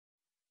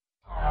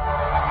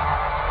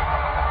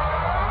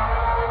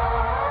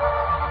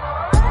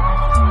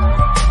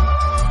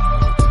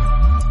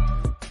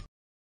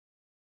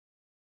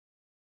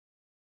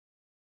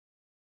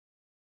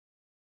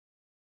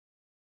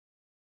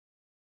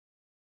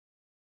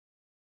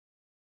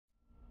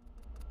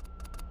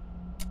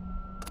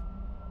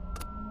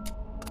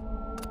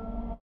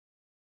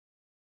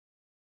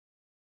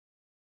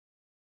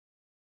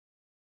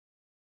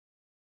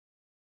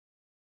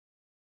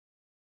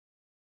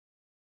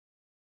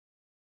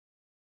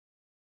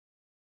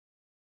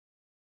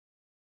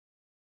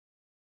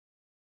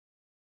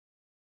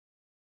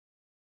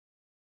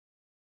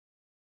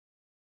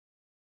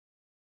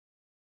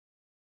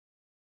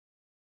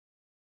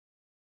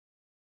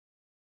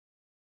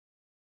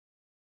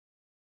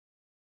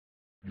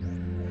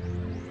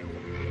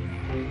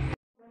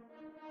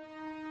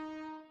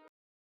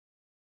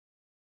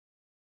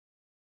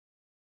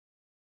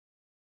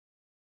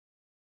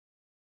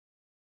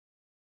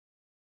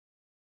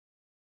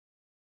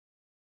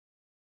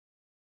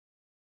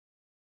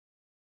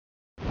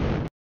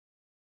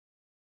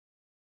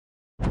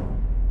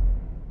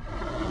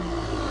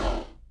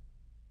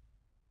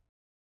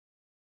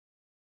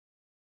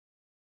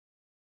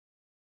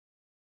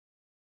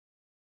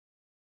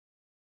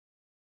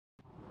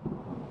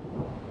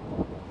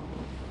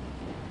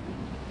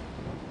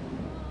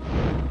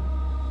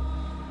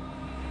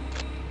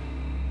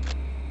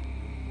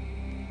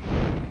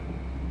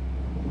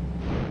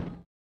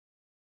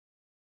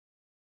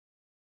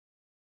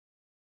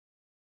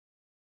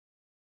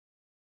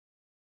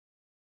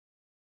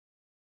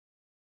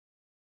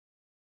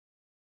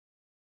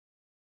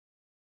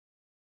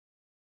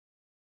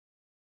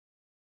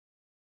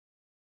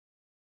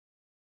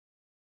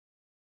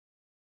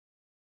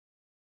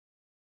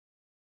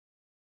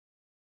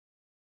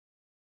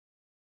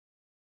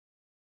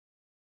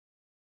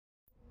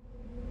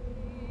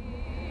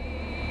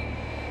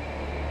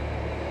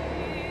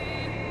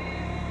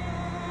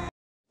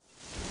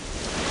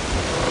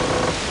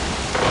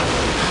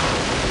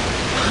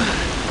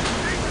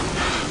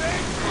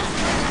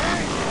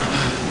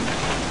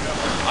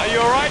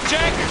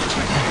Jack?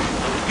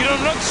 You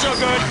don't look so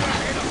good.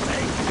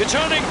 You're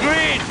turning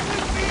green.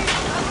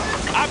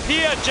 Up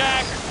here,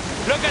 Jack.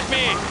 Look at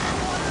me.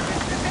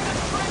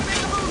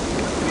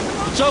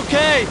 It's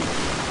okay.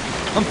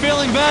 I'm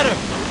feeling better.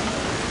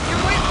 Can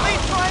we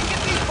please try and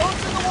get these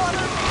boats in the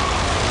water?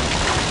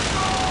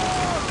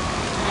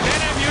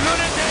 Damn, you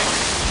lunatics!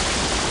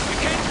 You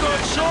can't go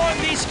ashore in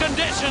these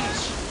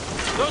conditions.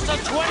 Those are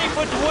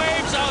 20-foot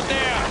waves out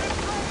there.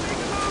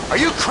 Are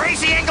you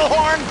crazy,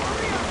 Engelhorn?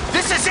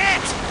 This is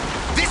it!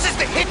 This is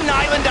the hidden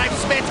island I've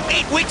spent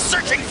 8 weeks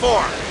searching for!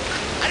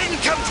 I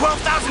didn't come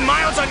 12,000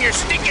 miles on your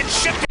stinking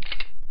ship to...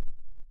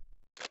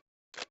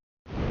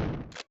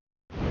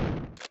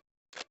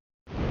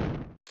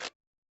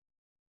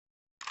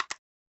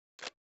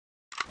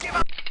 Give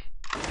up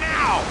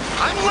now!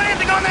 I'm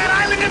landing on that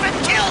island if it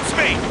kills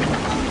me!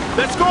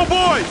 Let's go,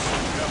 boys!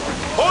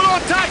 Hold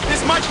on tight,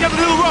 this might get a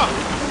little rough.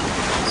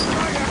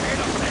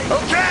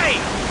 Okay!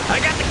 I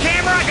got the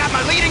camera, I got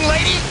my leading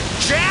lady.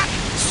 Jack,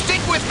 stick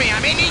with me, I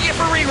may need you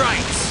for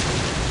rewrites.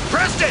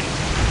 Preston,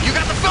 you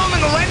got the film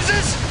and the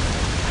lenses?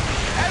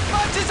 As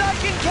much as I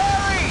can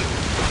carry!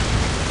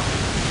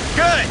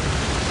 Good!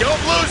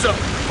 Don't lose them!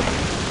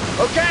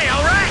 Okay,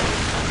 all right!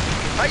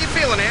 How you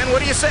feeling, Ann?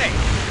 What do you say?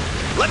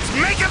 Let's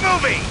make a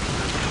movie!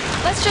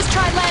 Let's just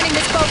try landing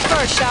this boat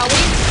first, shall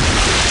we?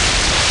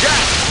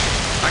 Jack,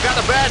 I got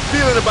a bad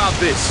feeling about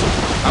this.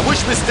 I wish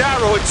Miss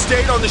Darrow had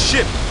stayed on the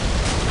ship.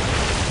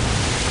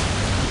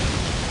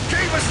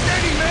 Keep us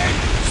steady, man!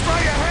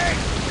 Straight ahead!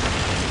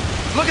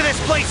 Look at this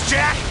place,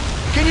 Jack!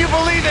 Can you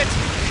believe it?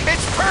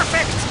 It's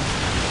perfect!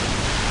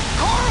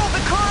 Coral,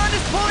 the current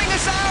is pulling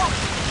us out!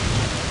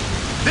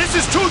 This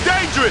is too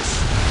dangerous!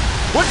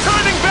 We're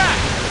turning back!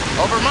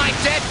 Over my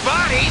dead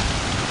body?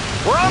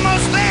 We're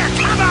almost there!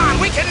 Come on,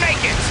 we can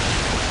make it!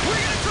 We're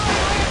gonna try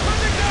and land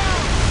further down!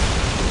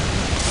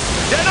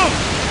 Denim,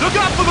 look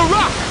out for the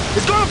rock!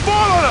 It's gonna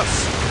fall on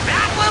us!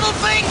 That little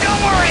thing,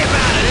 don't worry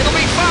about it! It'll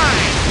be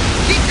fine!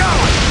 Keep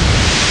going!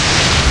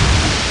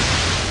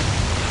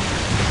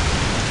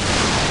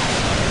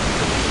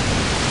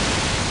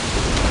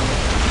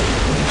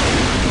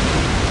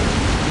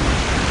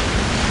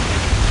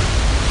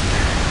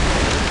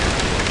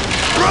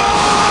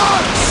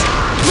 Rocks!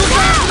 Look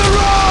out for the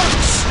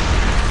rocks!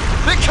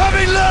 They're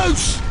coming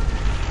loose!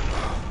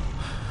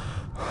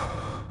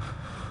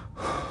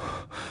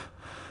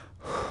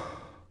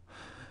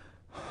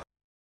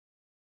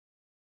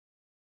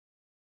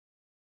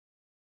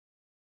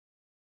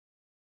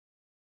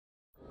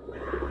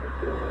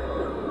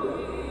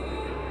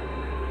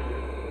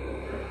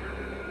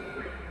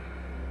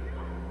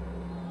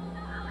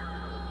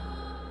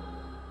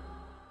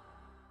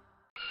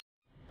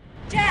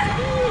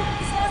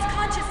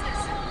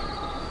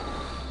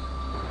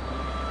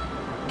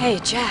 Hey,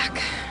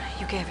 Jack.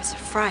 You gave us a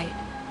fright.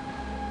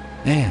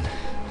 Ann,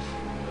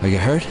 are you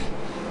hurt?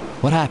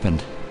 What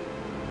happened?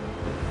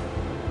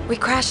 We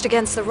crashed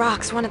against the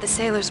rocks. One of the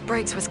sailors'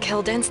 brakes was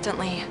killed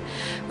instantly.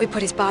 We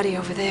put his body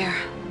over there.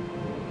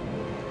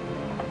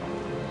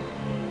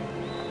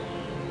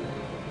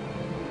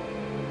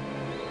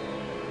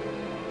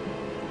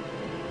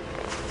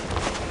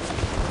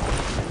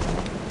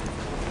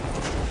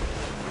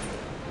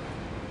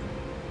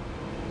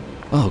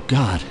 Oh,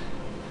 God.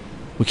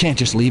 We can't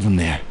just leave him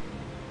there.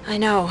 I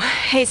know.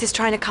 Hayes is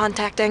trying to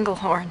contact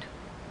Engelhorn.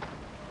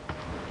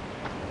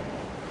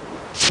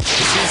 The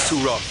sea's too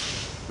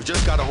rough. We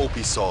just gotta hope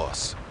he saw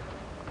us.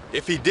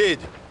 If he did,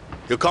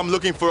 he'll come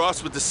looking for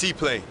us with the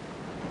seaplane.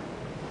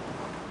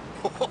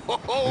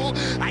 Oh,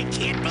 I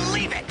can't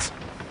believe it!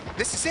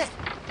 This is it.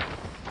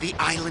 The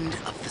Island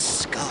of the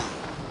Skull.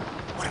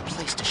 What a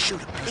place to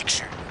shoot a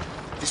picture.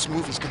 This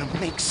movie's gonna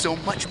make so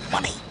much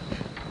money.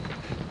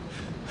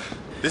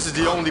 This is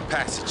the only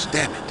passage,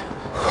 damn it.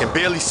 Can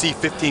barely see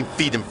 15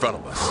 feet in front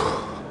of us.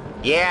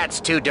 Yeah, it's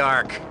too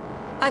dark.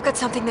 I've got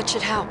something that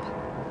should help.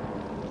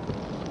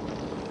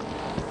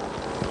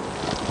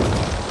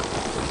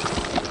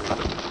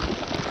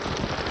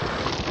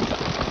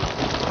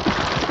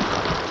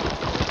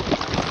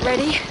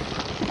 Ready?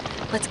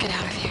 Let's get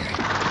out of here.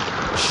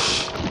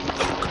 Shh.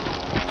 Look.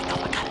 I know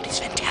I got it. He's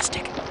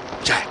fantastic.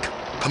 Jack,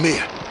 come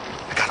here.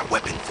 I got a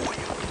weapon for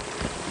you.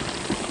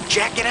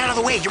 Jack, get out of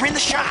the way. You're in the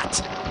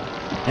shot.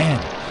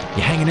 Ann,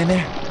 you hanging in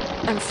there?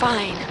 I'm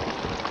fine.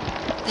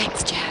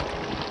 Thanks, Jack.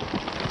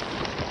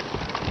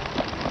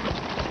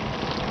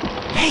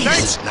 Hey!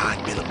 Nice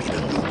 9mm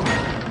Luger.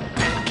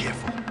 Be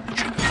careful. The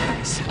trigger's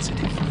very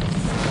sensitive.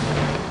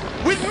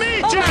 With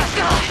me, Oh Jack! my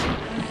God!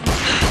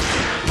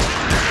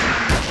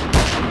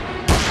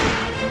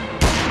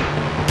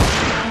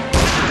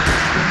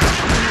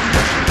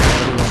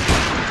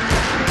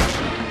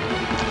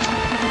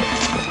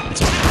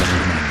 It's all done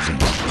with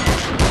magazines.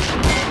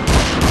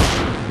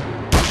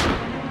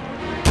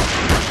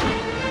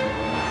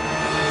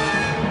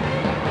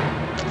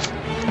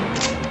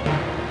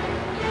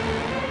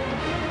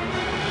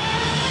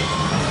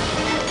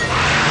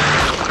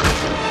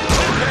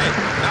 Okay,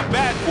 not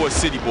bad for a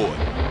city boy.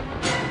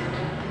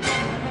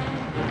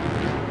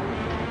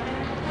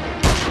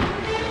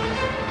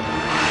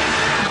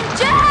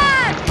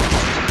 Jack!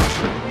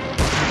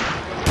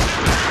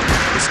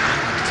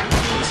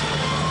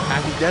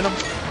 Happy Denim?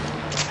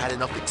 Had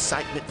enough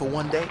excitement for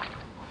one day?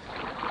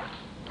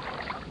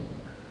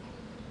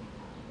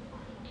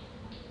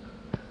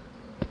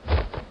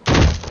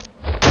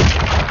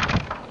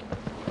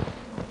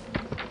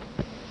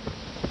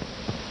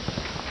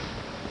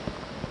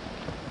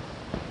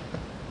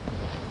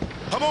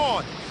 Come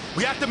on!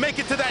 We have to make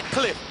it to that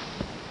cliff!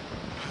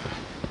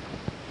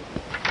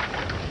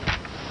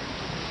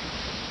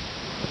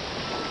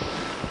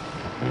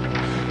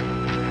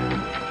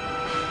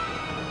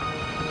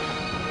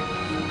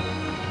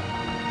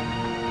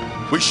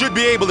 We should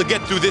be able to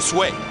get through this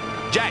way.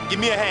 Jack, give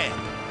me a hand.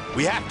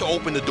 We have to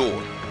open the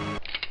door.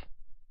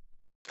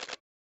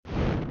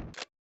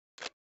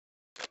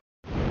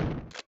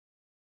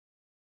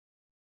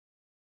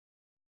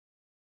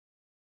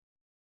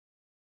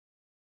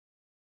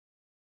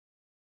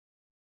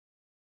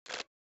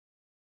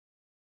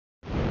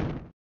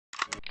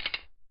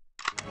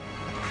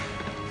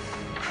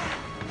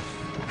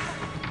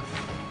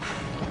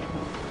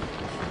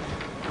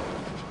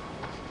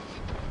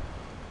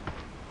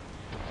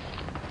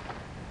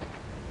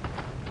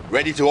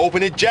 Ready to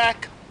open it,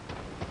 Jack?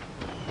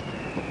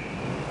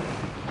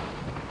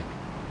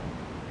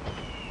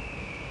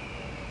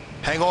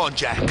 Hang on,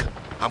 Jack.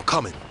 I'm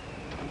coming.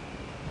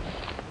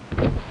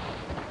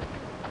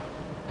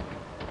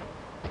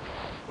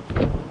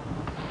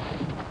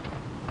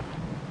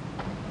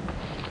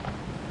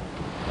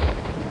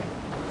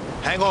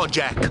 Hang on,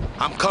 Jack.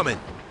 I'm coming.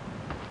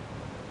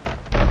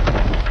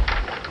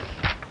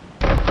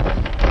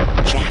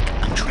 Jack,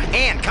 I'm trying.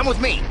 Ann, come with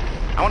me.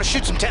 I want to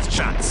shoot some test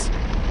shots.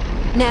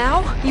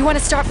 Now? You want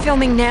to start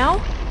filming now?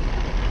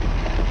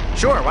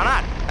 Sure, why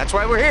not? That's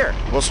why we're here.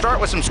 We'll start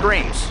with some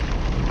screams.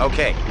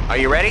 Okay, are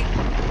you ready?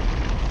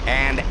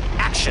 And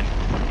action.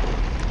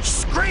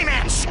 Scream,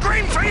 Ann!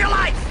 Scream for your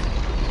life!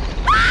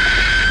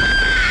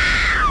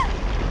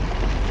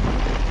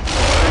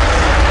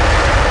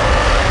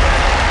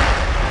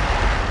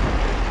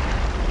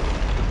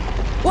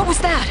 What was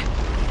that?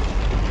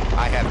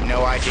 I have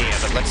no idea,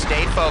 but let's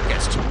stay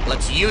focused.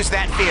 Let's use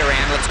that fear,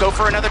 Ann. Let's go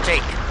for another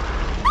take.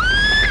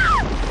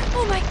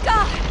 Oh my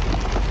God!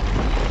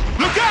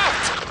 Look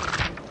out!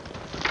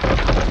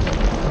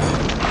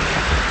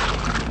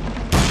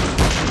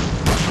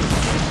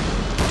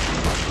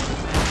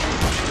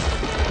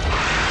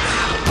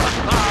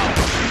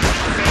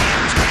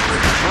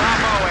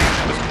 Bravo, Ann.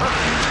 That was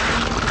perfect.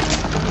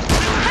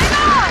 Hang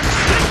on!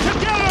 Stick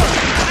together!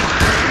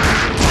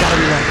 Gotta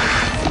be right.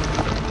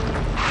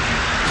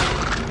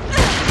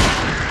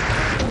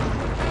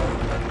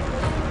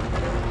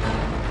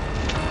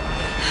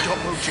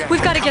 Don't move, Jack.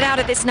 We've got to get out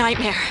of this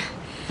nightmare.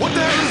 What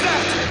the hell is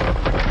that?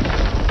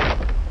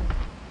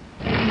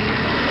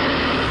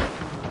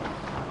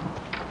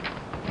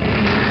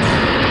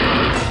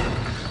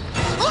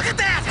 Look at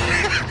that!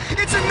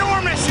 It's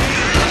enormous!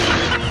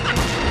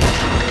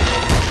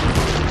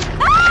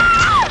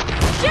 Ah!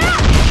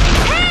 Jack!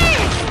 Hey!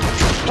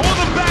 Hold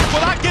him back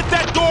while I get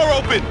that door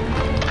open!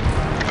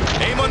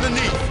 Aim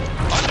underneath,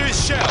 under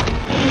his shell.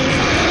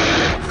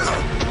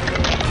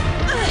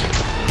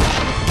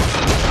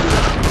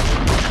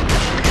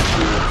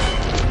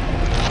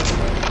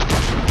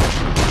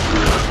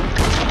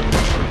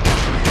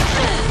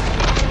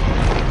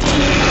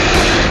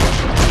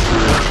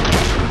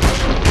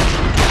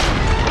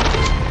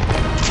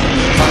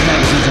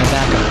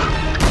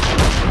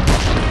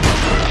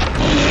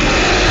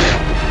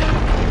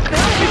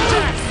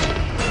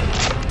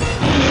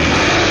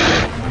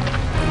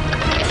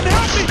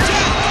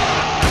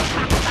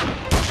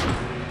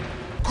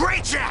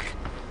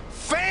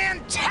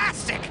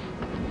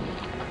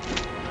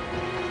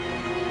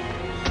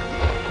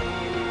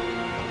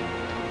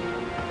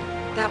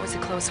 That was a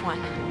close one.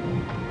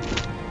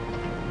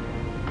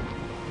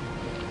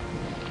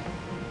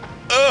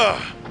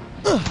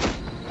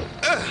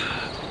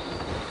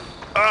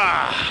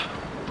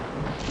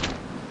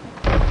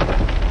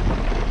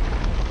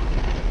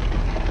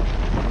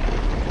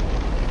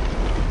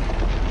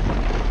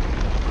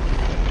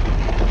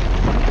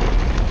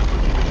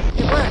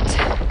 It worked.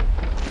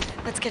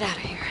 Let's get out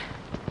of here.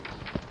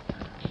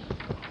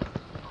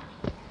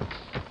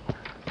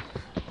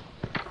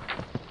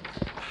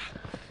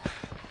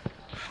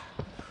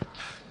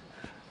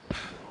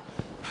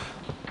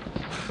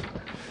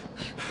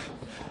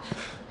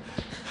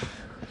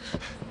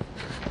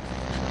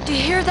 Do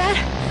you hear that?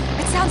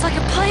 It sounds like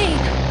a plane.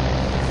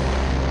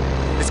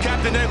 It's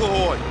Captain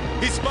Engelhorn.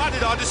 He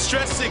spotted our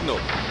distress signal.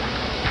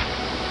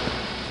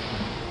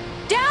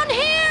 Down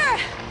here!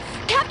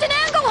 Captain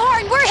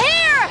Engelhorn, we're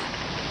here!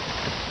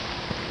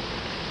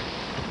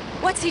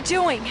 What's he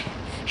doing?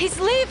 He's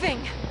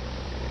leaving.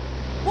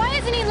 Why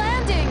isn't he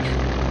landing?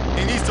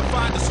 He needs to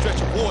find a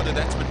stretch of water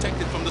that's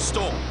protected from the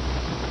storm.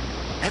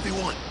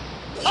 Everyone,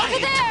 Over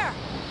quiet. there!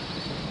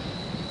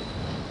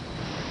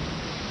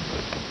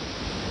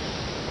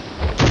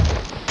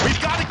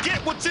 We've got to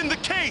get what's in the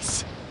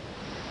case!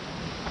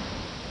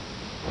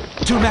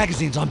 2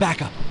 magazines on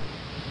backup.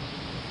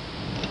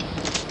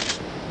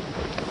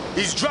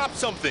 He's dropped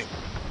something.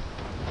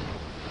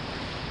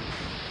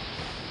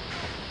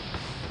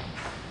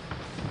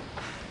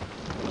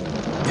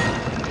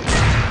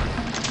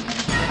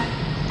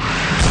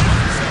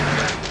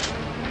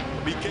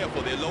 Be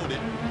careful, they're loaded.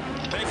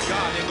 Thank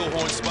God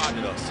Engelhorn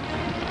spotted us.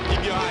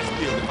 Keep your eyes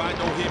peeled. If I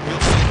know him,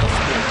 he'll send us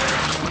more.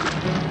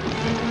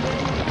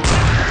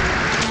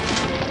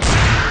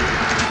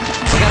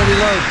 I gotta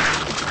reload.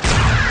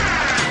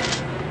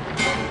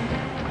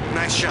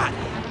 Nice shot.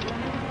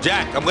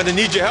 Jack, I'm gonna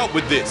need your help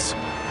with this.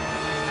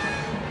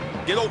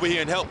 Get over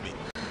here and help me.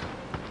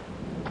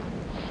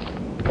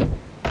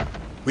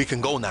 We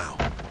can go now.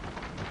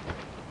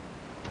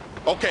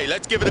 Okay,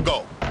 let's give it a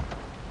go.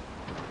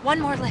 One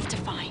more left to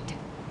find.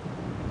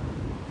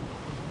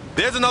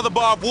 There's another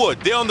bar of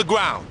wood. They're on the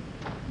ground.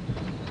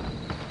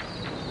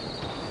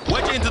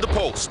 Wedge it into the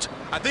post.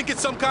 I think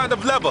it's some kind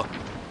of lever.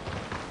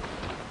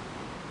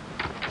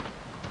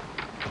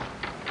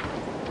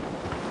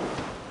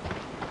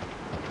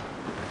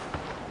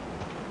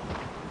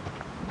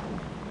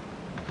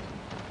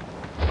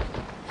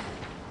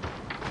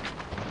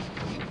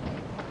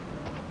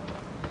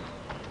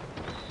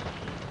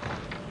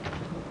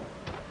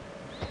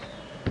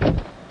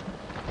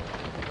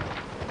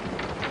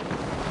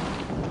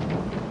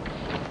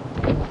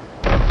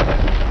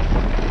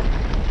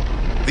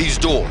 These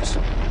doors,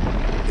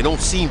 they don't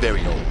seem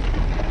very old.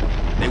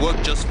 They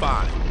work just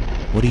fine.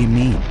 What do you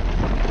mean?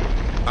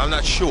 I'm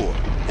not sure.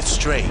 It's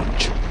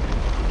strange.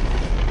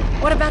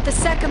 What about the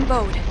second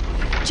boat?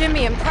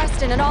 Jimmy and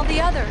Preston and all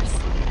the others.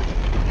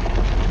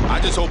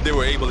 I just hope they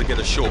were able to get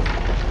ashore.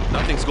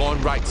 Nothing's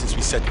gone right since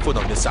we set foot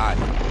on this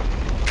island.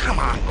 Come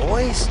on,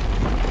 boys.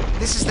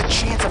 This is the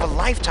chance of a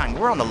lifetime.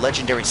 We're on the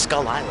legendary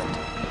Skull Island.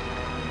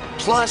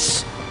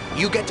 Plus,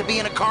 you get to be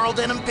in a Carl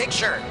Denham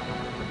picture.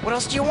 What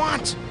else do you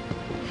want?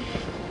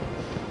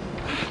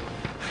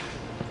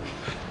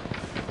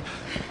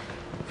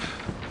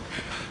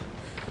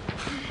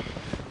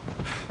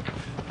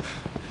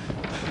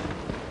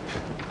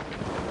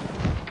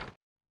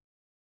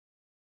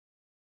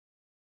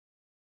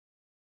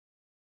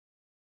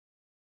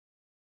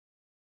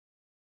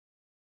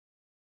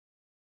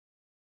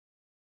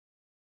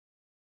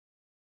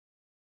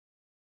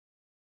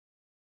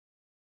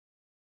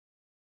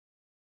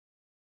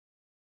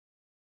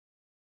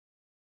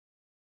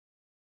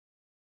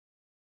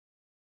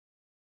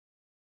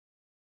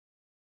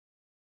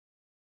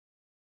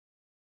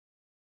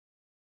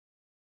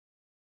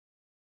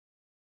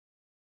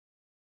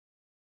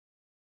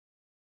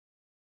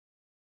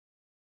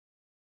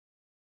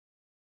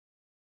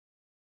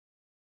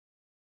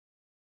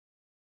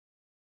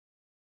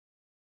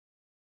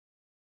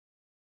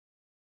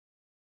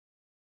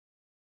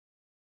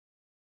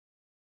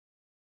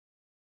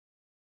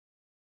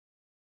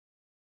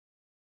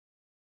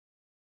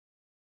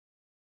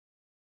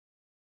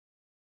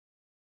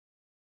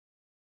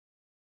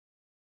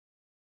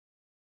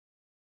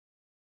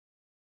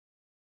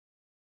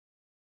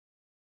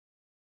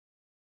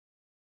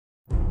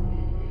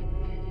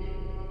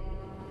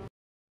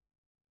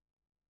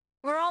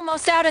 We're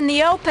almost out in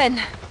the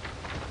open.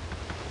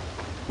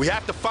 We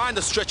have to find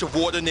a stretch of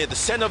water near the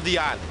center of the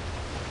island.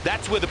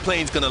 That's where the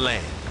plane's gonna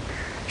land.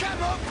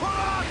 Come on, pull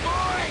on,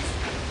 boys!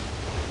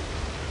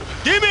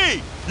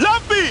 Gimme!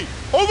 Lumpy!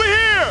 Over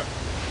here!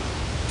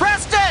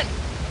 Preston!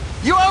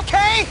 You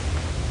okay?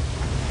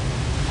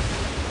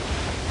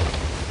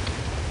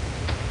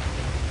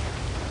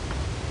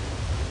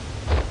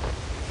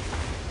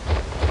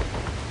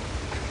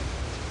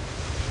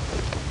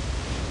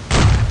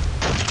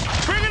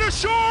 Bring it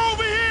ashore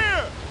over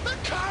here! The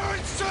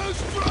current's so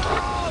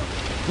strong!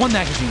 1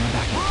 magazine on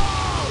backup.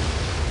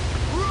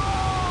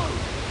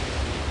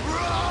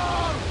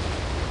 Row!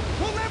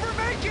 We'll never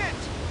make it!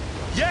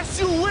 Yes,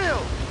 you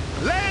will!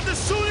 Land as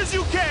soon as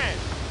you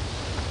can!